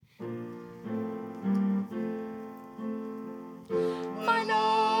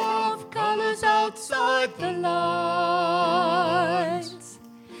outside the lines,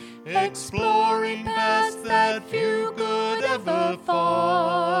 exploring past that few could ever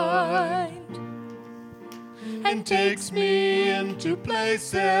find, and takes me into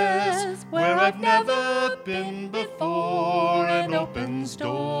places where I've never been before, and opens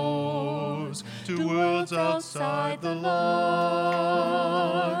doors to worlds outside the lines.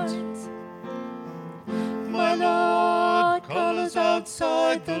 My Lord colors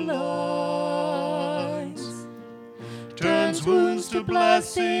outside the lines, turns wounds to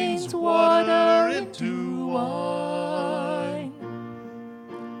blessings, water into wine,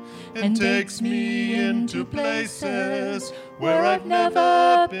 and takes me into places where I've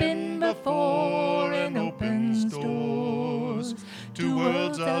never been before, and opens doors to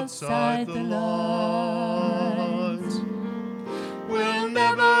worlds outside the lines. We'll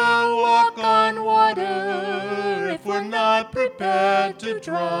never walk on water if we're not prepared to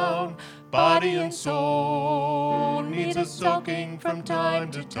drown. Body and soul needs a soaking from time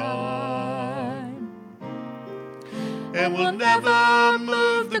to time. And we'll never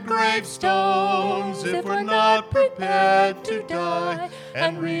move the gravestones if we're not prepared to die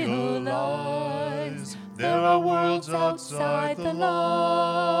and realize there are worlds outside the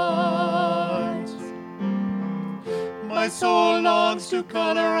lines. My soul longs to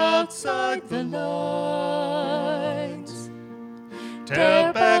color outside the lines.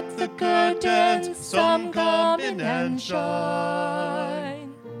 Tear back the curtains, some come in and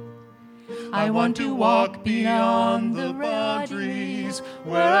shine. I want to walk beyond the boundaries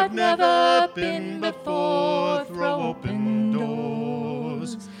where I've never been before. Throw open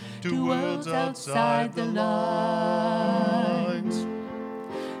doors to worlds outside the lines.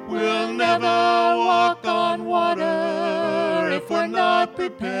 We'll never walk on water if we're not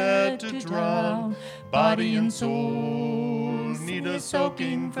prepared to drown. Body and soul need a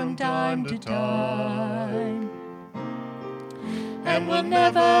soaking from time to time. And we'll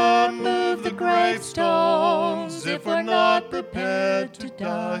never move the gravestones if we're not prepared to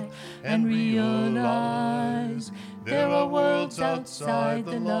die and realize there are worlds outside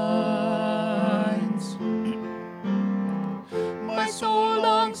the lines. My soul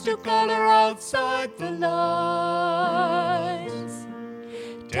longs to color outside the lines.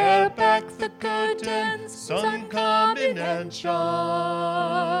 Tear back the curtains, sun come in and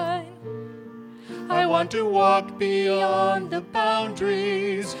shine. I want to walk beyond the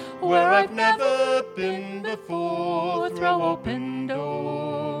boundaries where I've never been before. Throw open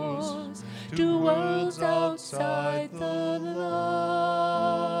doors to worlds outside the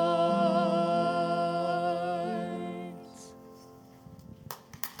lines.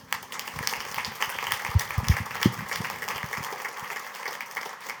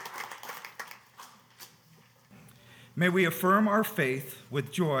 May we affirm our faith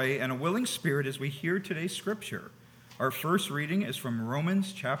with joy and a willing spirit as we hear today's scripture. Our first reading is from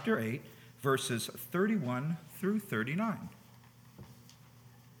Romans chapter 8, verses 31 through 39.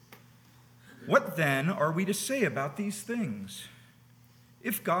 What then are we to say about these things?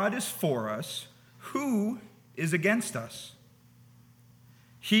 If God is for us, who is against us?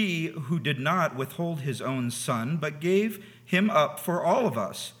 He who did not withhold his own son, but gave him up for all of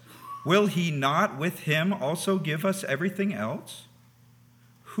us, will he not with him also give us everything else?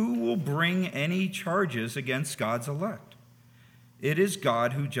 Who will bring any charges against God's elect? It is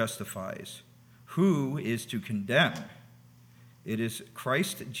God who justifies. Who is to condemn? It is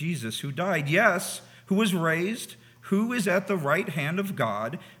Christ Jesus who died, yes, who was raised, who is at the right hand of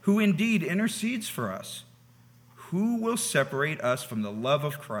God, who indeed intercedes for us. Who will separate us from the love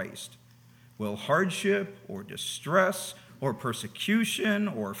of Christ? Will hardship or distress or persecution,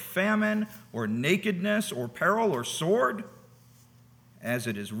 or famine, or nakedness, or peril, or sword? As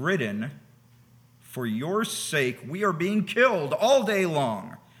it is written, for your sake we are being killed all day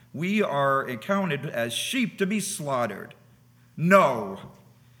long. We are accounted as sheep to be slaughtered. No,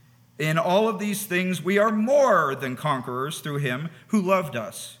 in all of these things we are more than conquerors through him who loved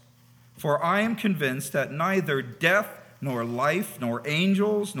us. For I am convinced that neither death, nor life, nor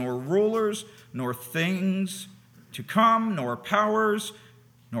angels, nor rulers, nor things to come, nor powers,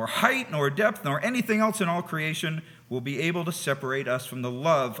 nor height, nor depth, nor anything else in all creation will be able to separate us from the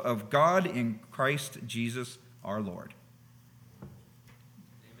love of God in Christ Jesus our Lord.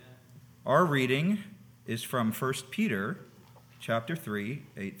 Amen. Our reading is from 1 Peter chapter 3,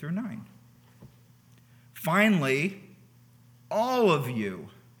 8 through 9. Finally, all of you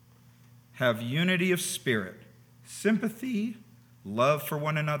have unity of spirit, sympathy, love for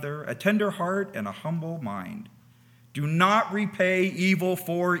one another, a tender heart, and a humble mind. Do not repay evil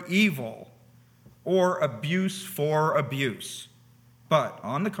for evil or abuse for abuse, but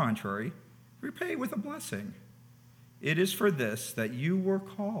on the contrary, repay with a blessing. It is for this that you were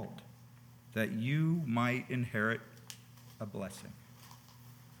called, that you might inherit a blessing.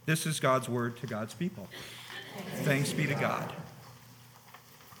 This is God's word to God's people. Thanks be to God.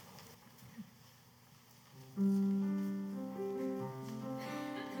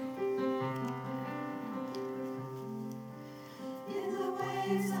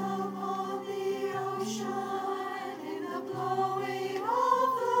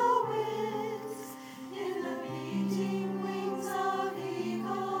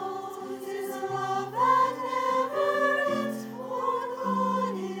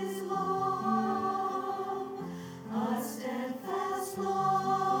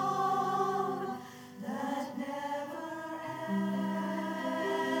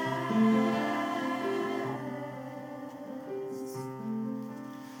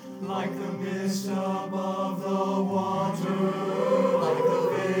 Like the mist above the water, like the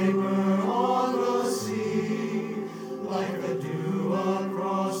vapor on the sea, like the dew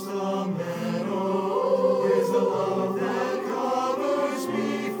across the meadow, is the love that covers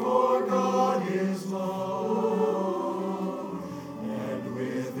me, for God is love, and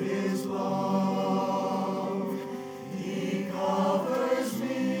with his love he covers me.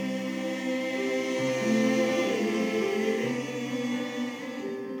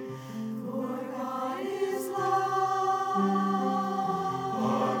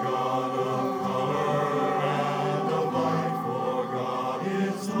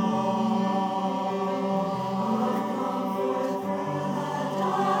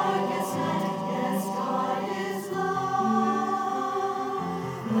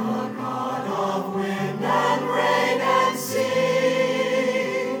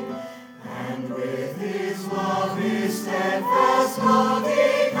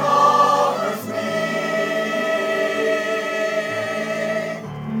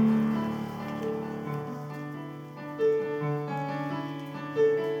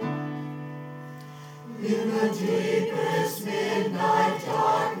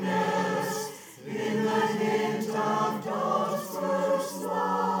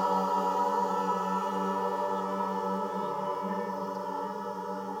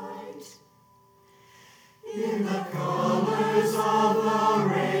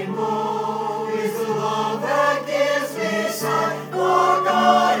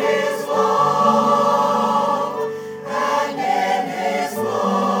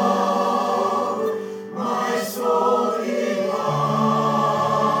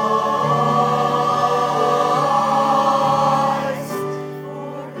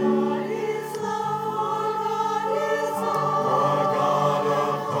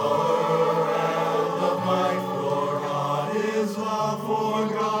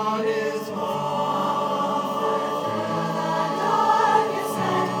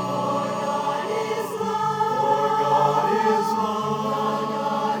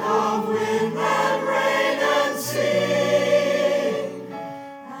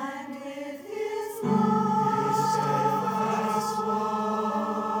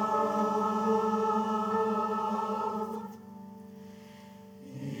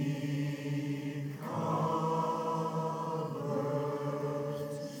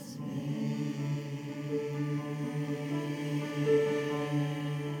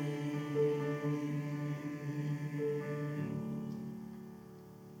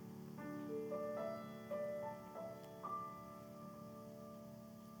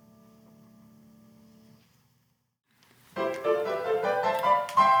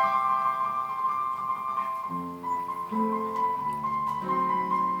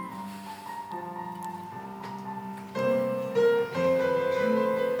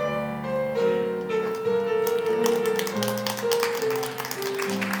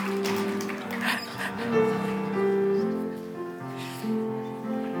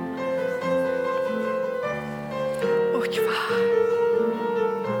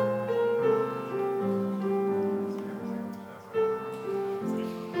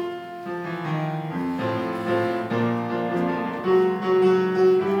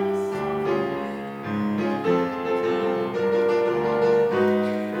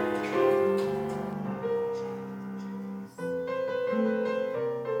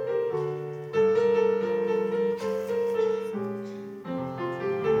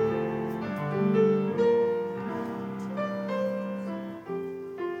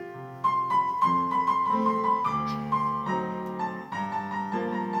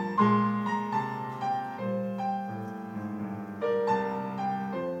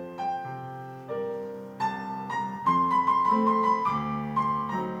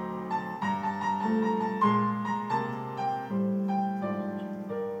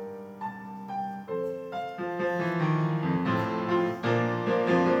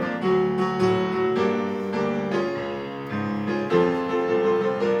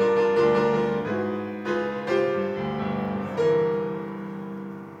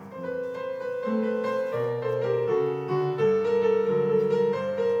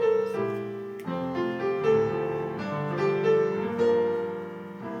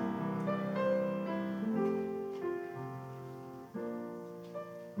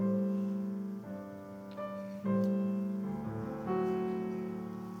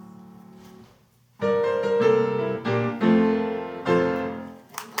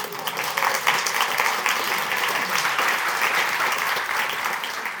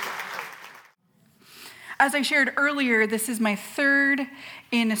 As I shared earlier, this is my third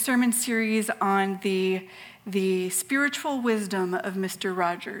in a sermon series on the spiritual wisdom of Mr.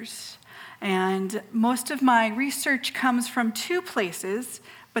 Rogers. And most of my research comes from two places,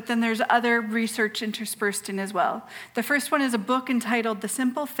 but then there's other research interspersed in as well. The first one is a book entitled The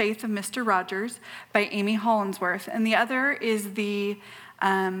Simple Faith of Mr. Rogers by Amy Hollingsworth, and the other is the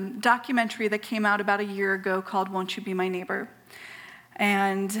documentary that came out about a year ago called Won't You Be My Neighbor?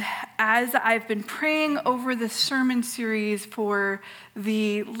 And as I've been praying over this sermon series for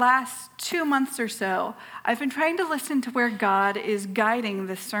the last 2 months or so, I've been trying to listen to where God is guiding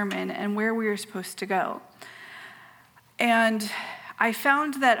this sermon and where we are supposed to go. And I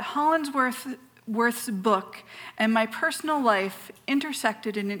found that Hollingsworth's book and my personal life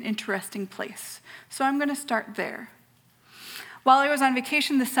intersected in an interesting place. So I'm going to start there. While I was on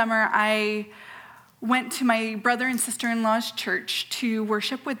vacation this summer, I went to my brother and sister-in-law's church to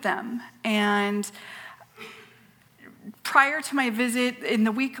worship with them. And prior to my visit, in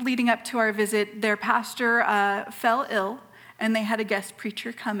the week leading up to our visit, their pastor fell ill, and they had a guest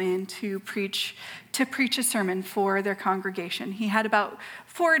preacher come in to preach a sermon for their congregation. He had about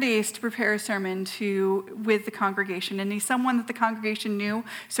 4 days to prepare a sermon with the congregation, and he's someone that the congregation knew,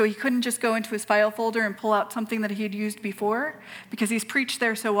 so he couldn't just go into his file folder and pull out something that he had used before, because he's preached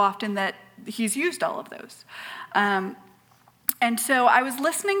there so often that he's used all of those. And so I was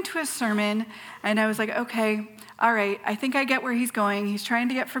listening to his sermon, and I was like, okay, all right, I think I get where he's going. He's trying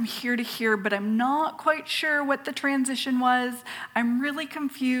to get from here to here, but I'm not quite sure what the transition was. I'm really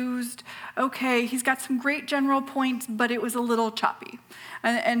confused. Okay, he's got some great general points, but it was a little choppy.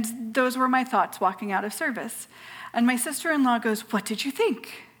 And those were my thoughts walking out of service. And my sister-in-law goes, what did you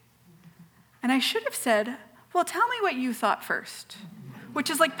think? And I should have said, well, tell me what you thought first,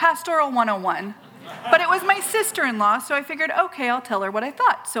 which is like pastoral 101. But it was my sister-in-law, so I figured, okay, I'll tell her what I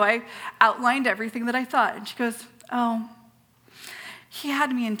thought. So I outlined everything that I thought. And she goes, oh, he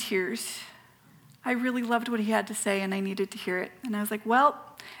had me in tears. I really loved what he had to say, and I needed to hear it. And I was like,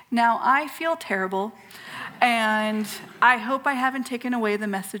 well, now I feel terrible, and I hope I haven't taken away the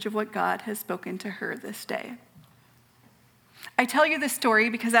message of what God has spoken to her this day. I tell you this story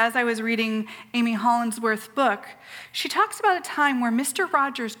because as I was reading Amy Hollingsworth's book, she talks about a time where Mr.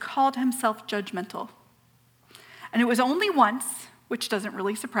 Rogers called himself judgmental. And it was only once, which doesn't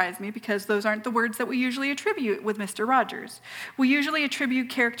really surprise me because those aren't the words that we usually attribute with Mr. Rogers. We usually attribute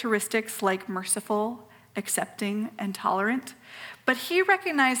characteristics like merciful, accepting, and tolerant. But he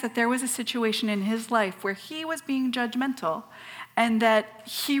recognized that there was a situation in his life where he was being judgmental and that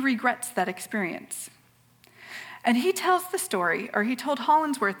he regrets that experience. And he tells the story, or he told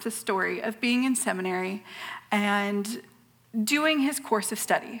Hollingsworth the story of being in seminary and doing his course of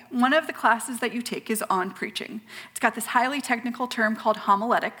study. One of the classes that you take is on preaching. It's got this highly technical term called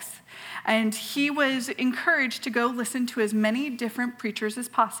homiletics, and he was encouraged to go listen to as many different preachers as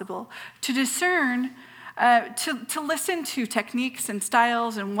possible to discern, to listen to techniques and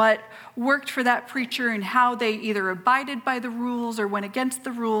styles and what worked for that preacher and how they either abided by the rules or went against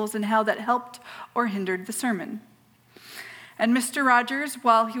the rules and how that helped or hindered the sermon. And Mr. Rogers,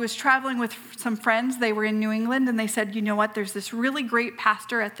 while he was traveling with some friends, they were in New England, and they said, you know what, there's this really great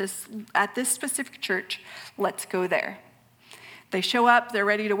pastor at this specific church. Let's go there. They show up, they're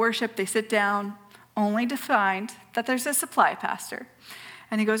ready to worship, they sit down, only to find that there's a supply pastor.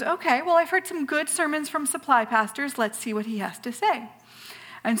 And he goes, okay, well, I've heard some good sermons from supply pastors. Let's see what he has to say.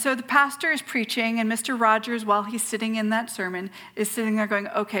 And so the pastor is preaching, and Mr. Rogers, while he's sitting in that sermon, is sitting there going,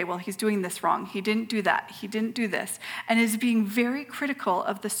 okay, well, he's doing this wrong. He didn't do that. He didn't do this. And is being very critical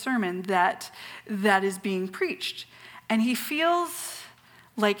of the sermon that is being preached. And he feels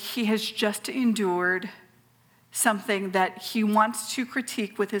like he has just endured something that he wants to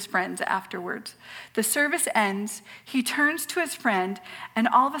critique with his friends afterwards. The service ends, he turns to his friend, and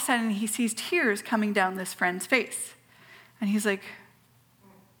all of a sudden he sees tears coming down this friend's face. And he's like,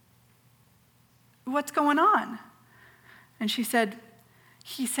 what's going on? And she said,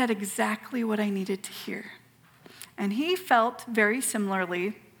 he said exactly what I needed to hear. And he felt very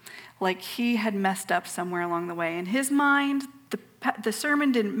similarly like he had messed up somewhere along the way. In his mind, the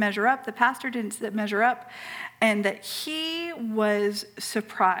sermon didn't measure up, the pastor didn't measure up, and that he was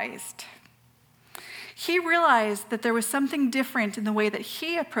surprised. He realized that there was something different in the way that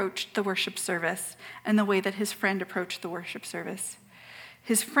he approached the worship service and the way that his friend approached the worship service.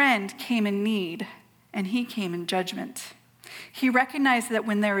 His friend came in need, and he came in judgment. He recognized that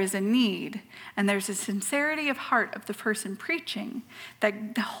when there is a need, and there's a sincerity of heart of the person preaching,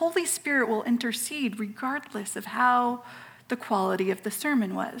 that the Holy Spirit will intercede regardless of how the quality of the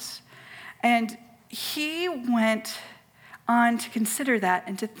sermon was. And he went on to consider that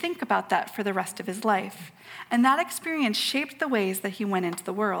and to think about that for the rest of his life. And that experience shaped the ways that he went into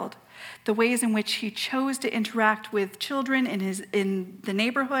the world, the ways in which he chose to interact with children in the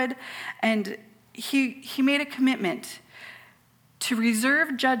neighborhood, and he made a commitment to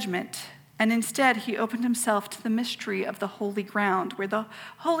reserve judgment, and instead he opened himself to the mystery of the holy ground, where the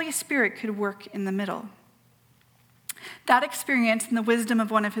Holy Spirit could work in the middle. That experience and the wisdom of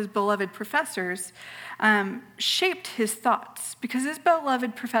one of his beloved professors shaped his thoughts, because his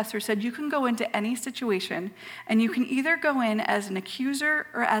beloved professor said you can go into any situation and you can either go in as an accuser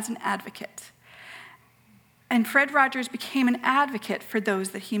or as an advocate. And Fred Rogers became an advocate for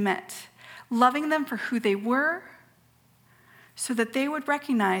those that he met, loving them for who they were, so that they would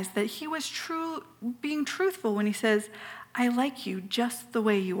recognize that he was being truthful when he says, I like you just the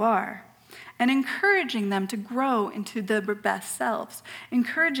way you are. And encouraging them to grow into their best selves,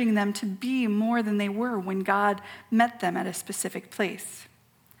 encouraging them to be more than they were when God met them at a specific place.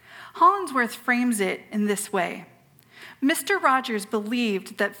 Hollingsworth frames it in this way. Mr. Rogers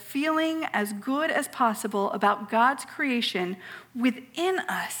believed that feeling as good as possible about God's creation within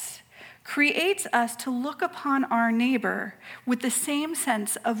us creates us to look upon our neighbor with the same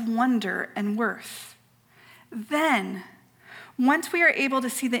sense of wonder and worth. Then, once we are able to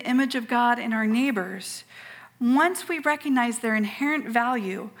see the image of God in our neighbors, once we recognize their inherent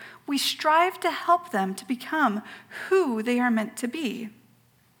value, we strive to help them to become who they are meant to be.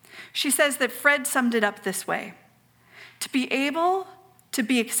 She says that Fred summed it up this way: to be able to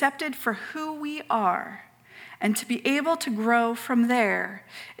be accepted for who we are and to be able to grow from there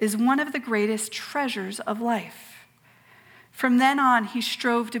is one of the greatest treasures of life. From then on, he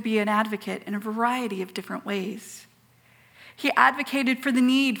strove to be an advocate in a variety of different ways. He advocated for the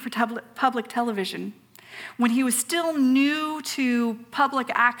need for public television. When he was still new to public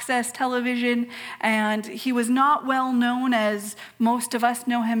access television and he was not well known as most of us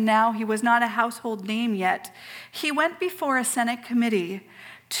know him now, he was not a household name yet, he went before a Senate committee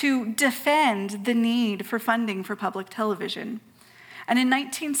to defend the need for funding for public television. And in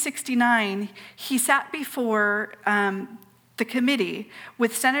 1969, he sat before the committee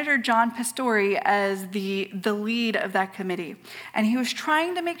with Senator John Pastore as the lead of that committee. And he was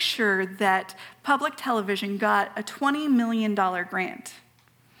trying to make sure that public television got a $20 million grant.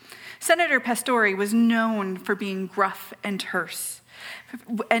 Senator Pastore was known for being gruff and terse.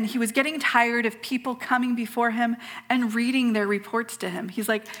 And he was getting tired of people coming before him and reading their reports to him. He's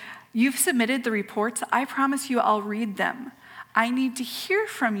like, you've submitted the reports. I promise you I'll read them. I need to hear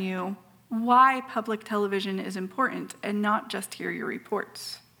from you why public television is important and not just hear your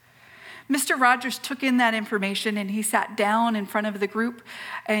reports. Mr. Rogers took in that information and he sat down in front of the group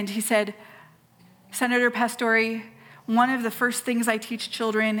and he said, Senator Pastore, one of the first things I teach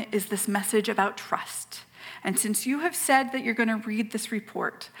children is this message about trust. And since you have said that you're going to read this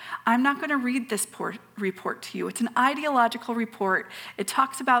report, I'm not going to read this report to you. It's an ideological report. It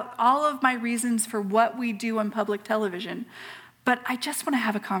talks about all of my reasons for what we do on public television. But I just want to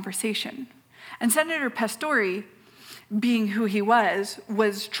have a conversation. And Senator Pastore, being who he was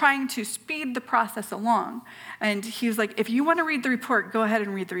trying to speed the process along. And he was like, if you want to read the report, go ahead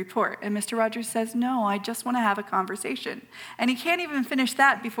and read the report. And Mr. Rogers says, no, I just want to have a conversation. And he can't even finish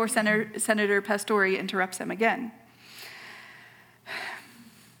that before Senator Pastore interrupts him again.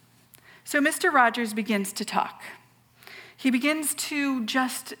 So Mr. Rogers begins to talk. He begins to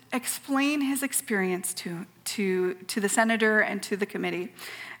just explain his experience to the senator and to the committee.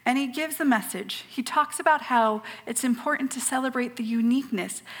 And he gives the message. He talks about how it's important to celebrate the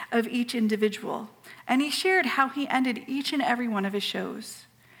uniqueness of each individual. And he shared how he ended each and every one of his shows.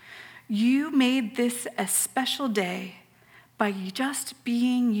 You made this a special day by just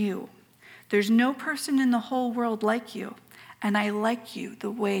being you. There's no person in the whole world like you, and I like you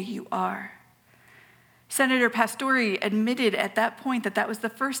the way you are. Senator Pastore admitted at that point that was the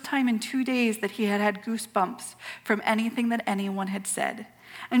first time in 2 days that he had had goosebumps from anything that anyone had said.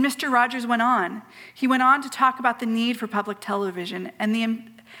 And Mr. Rogers went on. He went on to talk about the need for public television and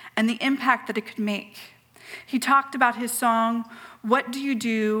the impact that it could make. He talked about his song, What Do You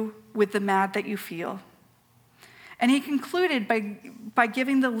Do with the Mad That You Feel? And he concluded by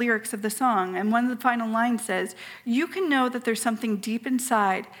giving the lyrics of the song. And one of the final lines says, you can know that there's something deep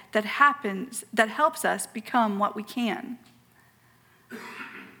inside that helps us become what we can.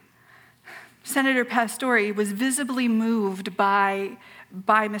 Senator Pastore was visibly moved by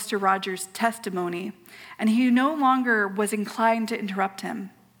Mr. Rogers' testimony, and he no longer was inclined to interrupt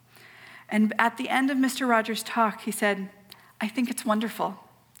him. And at the end of Mr. Rogers' talk, he said, I think it's wonderful.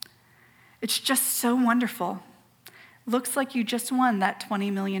 It's just so wonderful. Looks like you just won that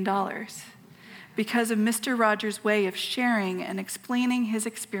 $20 million. because of Mr. Rogers' way of sharing and explaining his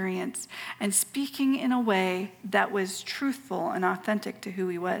experience and speaking in a way that was truthful and authentic to who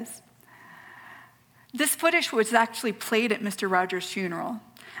he was. This footage was actually played at Mr. Rogers' funeral.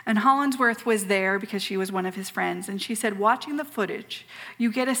 And Hollingsworth was there because she was one of his friends. And she said, watching the footage,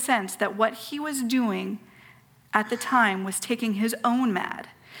 you get a sense that what he was doing at the time was taking his own mad,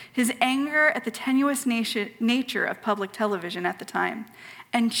 his anger at the tenuous nature of public television at the time,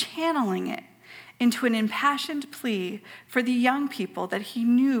 and channeling it into an impassioned plea for the young people that he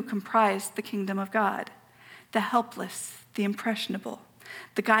knew comprised the kingdom of God, the helpless, the impressionable,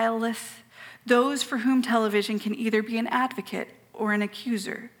 the guileless, those for whom television can either be an advocate or an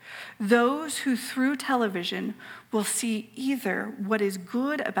accuser, those who through television will see either what is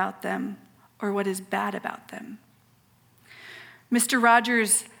good about them or what is bad about them. Mr.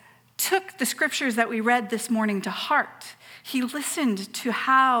 Rogers took the scriptures that we read this morning to heart. He listened to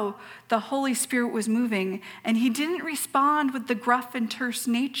how the Holy Spirit was moving, and he didn't respond with the gruff and terse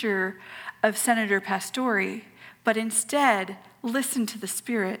nature of Senator Pastore, but instead listened to the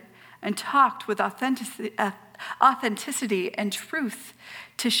Spirit and talked with authenticity and truth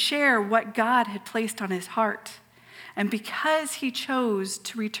to share what God had placed on his heart. And because he chose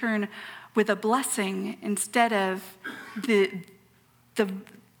to return with a blessing instead of the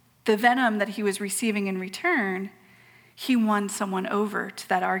venom that he was receiving in return, he won someone over to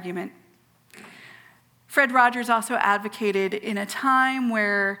that argument. Fred Rogers also advocated in a time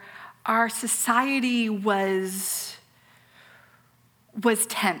where our society was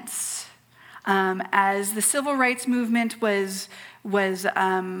tense. As the civil rights movement was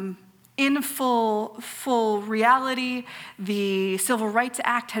in full reality, the Civil Rights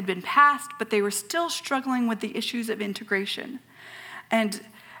Act had been passed, but they were still struggling with the issues of integration. And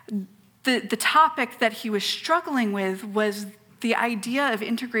the topic that he was struggling with was the idea of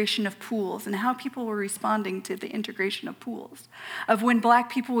integration of pools and how people were responding to the integration of pools, of when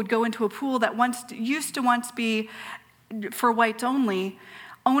Black people would go into a pool that used to be for whites only.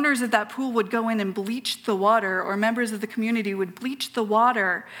 Owners of that pool would go in and bleach the water, or members of the community would bleach the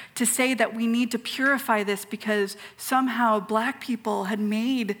water to say that we need to purify this because somehow Black people had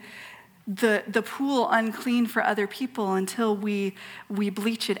made the pool unclean for other people until we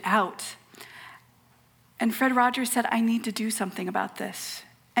bleach it out. And Fred Rogers said, I need to do something about this.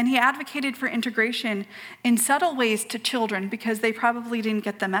 And he advocated for integration in subtle ways to children because they probably didn't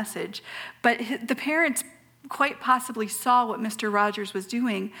get the message. But the parents quite possibly saw what Mr. Rogers was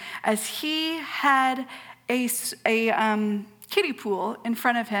doing as he had a kiddie pool in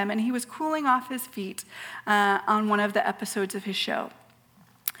front of him, and he was cooling off his feet on one of the episodes of his show.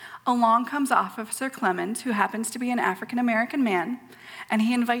 Along comes Officer Clemens, who happens to be an African-American man, and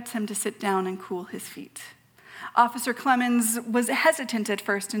he invites him to sit down and cool his feet. Officer Clemens was hesitant at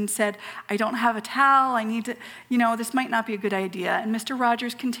first and said, I don't have a towel, I need to, this might not be a good idea. And Mr.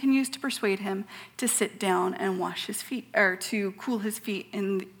 Rogers continues to persuade him to sit down and wash his feet, or to cool his feet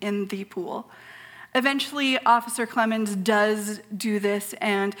in the pool. Eventually, Officer Clemens does do this,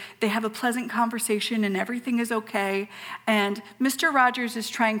 and they have a pleasant conversation, and everything is okay. And Mr. Rogers is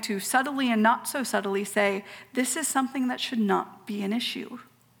trying to subtly and not so subtly say, this is something that should not be an issue.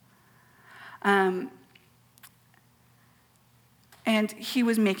 And he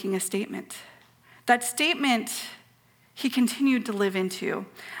was making a statement. That statement he continued to live into.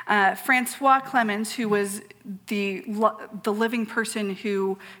 Francois Clemens, who was the living person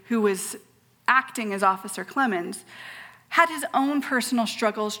who was acting as Officer Clemens, had his own personal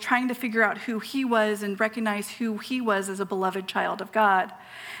struggles trying to figure out who he was and recognize who he was as a beloved child of God.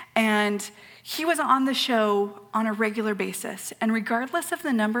 And he was on the show on a regular basis. And regardless of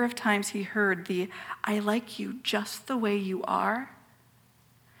the number of times he heard the, I like you just the way you are,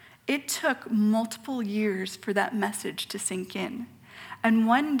 it took multiple years for that message to sink in. And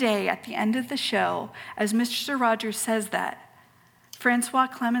one day at the end of the show, as Mr. Rogers says that, Francois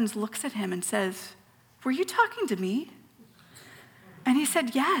Clemens looks at him and says, were you talking to me? And he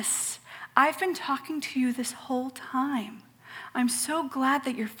said, yes, I've been talking to you this whole time. I'm so glad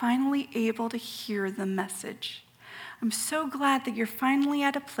that you're finally able to hear the message. I'm so glad that you're finally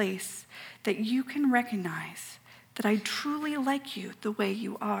at a place that you can recognize that I truly like you the way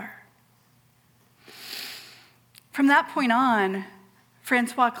you are. From that point on,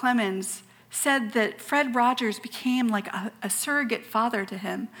 Francois Clemens said that Fred Rogers became like a surrogate father to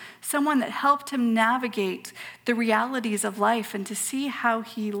him, someone that helped him navigate the realities of life and to see how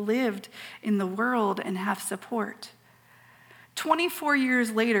he lived in the world and have support. 24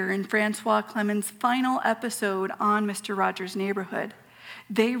 years later, in Francois Clemens' final episode on Mr. Rogers' Neighborhood,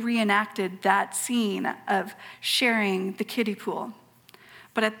 they reenacted that scene of sharing the kiddie pool.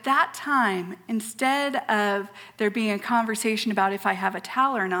 But at that time, instead of there being a conversation about if I have a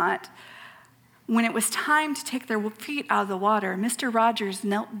towel or not, when it was time to take their feet out of the water, Mr. Rogers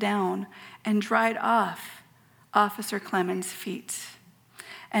knelt down and dried off Officer Clemens' feet.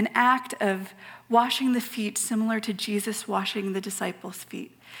 An act of washing the feet similar to Jesus washing the disciples'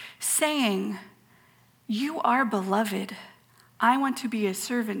 feet, saying, "You are beloved. I want to be a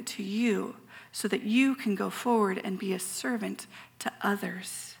servant to you so that you can go forward and be a servant to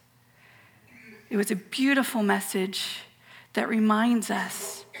others." It was a beautiful message that reminds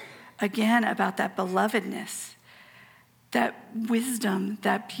us again about that belovedness, that wisdom,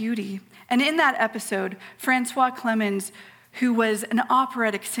 that beauty. And in that episode, Francois Clemens, who was an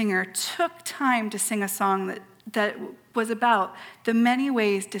operatic singer, took time to sing a song that was about the many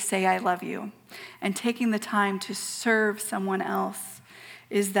ways to say I love you. And taking the time to serve someone else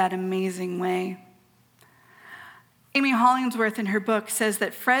is that amazing way. Amy Hollingsworth in her book says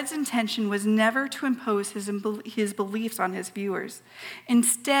that Fred's intention was never to impose his beliefs on his viewers.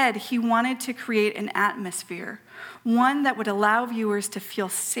 Instead, he wanted to create an atmosphere, one that would allow viewers to feel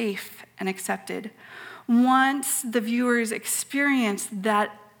safe and accepted. Once the viewers experienced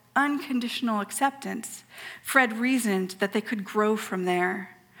that unconditional acceptance, Fred reasoned that they could grow from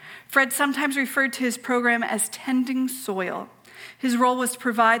there. Fred sometimes referred to his program as tending soil. His role was to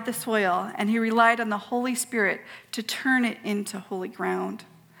provide the soil, and he relied on the Holy Spirit to turn it into holy ground.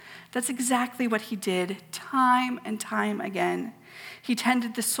 That's exactly what he did time and time again. He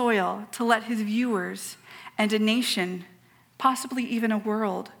tended the soil to let his viewers and a nation, possibly even a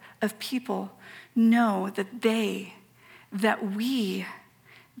world of people, know that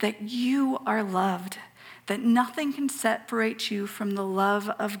that you are loved, that nothing can separate you from the love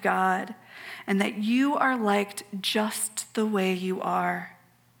of God, and that you are liked just the way you are.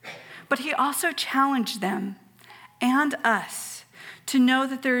 But he also challenged them and us to know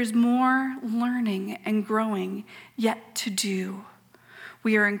that there is more learning and growing yet to do.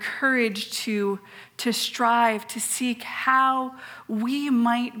 We are encouraged to strive to seek how we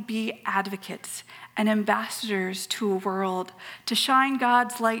might be advocates and ambassadors to a world, to shine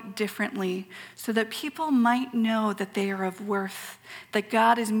God's light differently so that people might know that they are of worth, that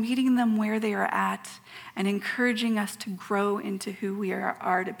God is meeting them where they are at and encouraging us to grow into who we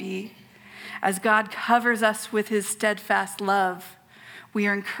are to be. As God covers us with his steadfast love, we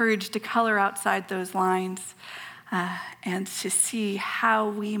are encouraged to color outside those lines and to see how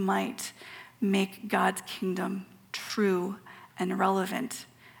we might make God's kingdom true and relevant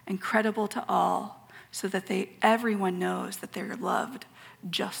and credible to all, so that everyone knows that they're loved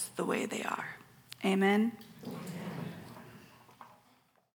just the way they are. Amen.